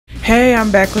Hey,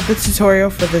 I'm back with the tutorial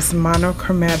for this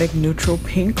monochromatic neutral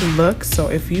pink look. So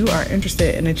if you are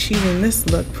interested in achieving this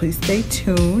look, please stay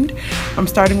tuned. I'm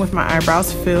starting with my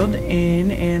eyebrows filled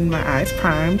in and my eyes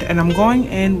primed, and I'm going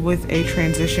in with a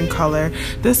transition color.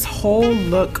 This whole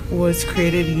look was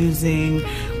created using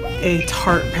a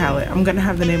Tarte palette. I'm gonna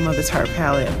have the name of the Tarte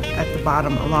palette at the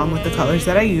bottom along with the colors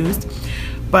that I used.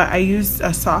 But I used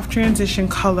a soft transition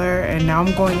color, and now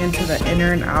I'm going into the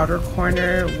inner and outer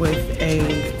corner with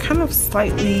a kind of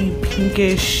slightly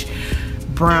pinkish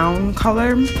brown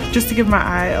color, just to give my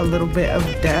eye a little bit of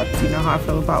depth. You know how I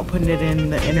feel about putting it in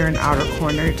the inner and outer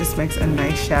corner. It just makes a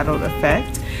nice shadowed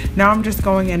effect. Now I'm just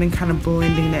going in and kind of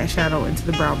blending that shadow into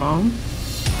the brow bone.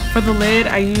 For the lid,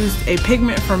 I used a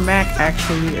pigment from MAC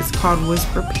actually. It's called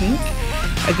Whisper Pink.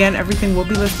 Again, everything will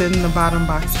be listed in the bottom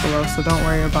box below, so don't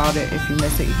worry about it if you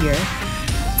miss it here.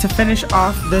 To finish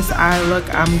off this eye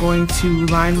look, I'm going to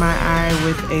line my eye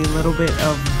with a little bit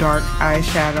of dark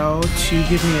eyeshadow to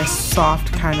give me a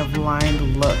soft kind of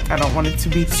lined look. I don't want it to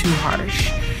be too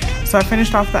harsh. So I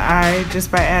finished off the eye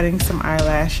just by adding some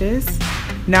eyelashes.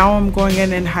 Now I'm going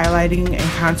in and highlighting and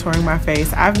contouring my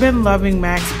face. I've been loving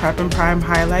MAC's Prep and Prime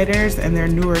highlighters and their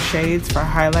newer shades for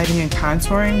highlighting and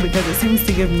contouring because it seems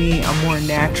to give me a more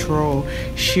natural,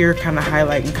 sheer kind of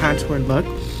highlight and contour look.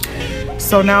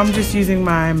 So now I'm just using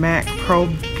my MAC Pro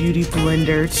Beauty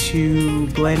Blender to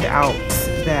blend out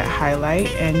that highlight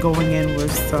and going in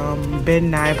with some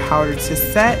Ben Nye powder to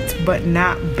set but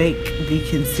not bake the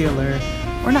concealer,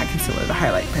 or not concealer, the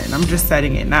highlight pen. I'm just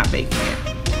setting it, not baking it.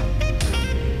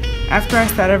 After I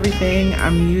set everything,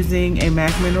 I'm using a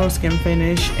MAC Mineral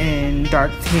Skinfinish in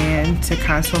dark tan to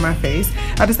contour my face.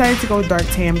 I decided to go with dark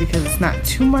tan because it's not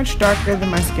too much darker than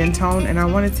my skin tone, and I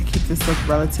wanted to keep this look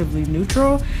relatively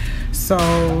neutral.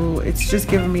 So it's just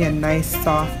giving me a nice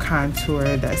soft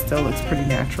contour that still looks pretty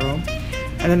natural.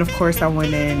 And then of course I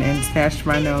went in and snatched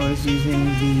my nose using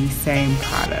the same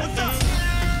product.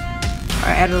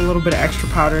 I added a little bit of extra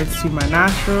powder to my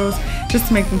nostrils just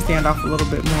to make them stand off a little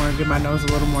bit more, give my nose a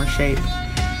little more shape.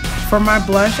 For my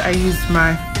blush, I used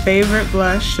my favorite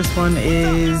blush. This one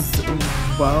is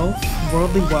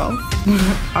Worldly Wealth.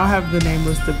 I'll have the name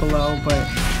listed below, but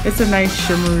it's a nice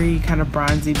shimmery kind of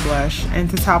bronzy blush. And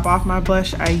to top off my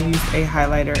blush, I used a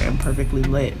highlighter in Perfectly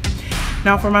Lit.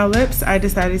 Now for my lips, I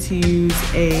decided to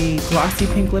use a glossy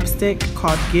pink lipstick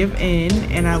called Give In,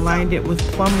 and I lined it with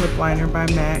Plum Lip Liner by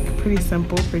MAC. Pretty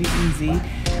simple, pretty easy.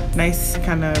 Nice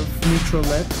kind of neutral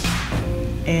lip.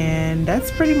 And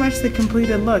that's pretty much the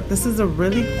completed look. This is a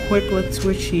really quick look to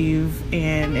achieve,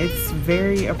 and it's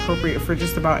very appropriate for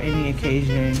just about any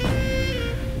occasion.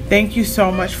 Thank you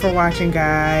so much for watching,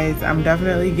 guys. I'm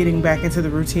definitely getting back into the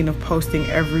routine of posting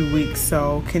every week,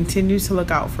 so continue to look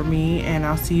out for me, and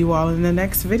I'll see you all in the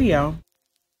next video.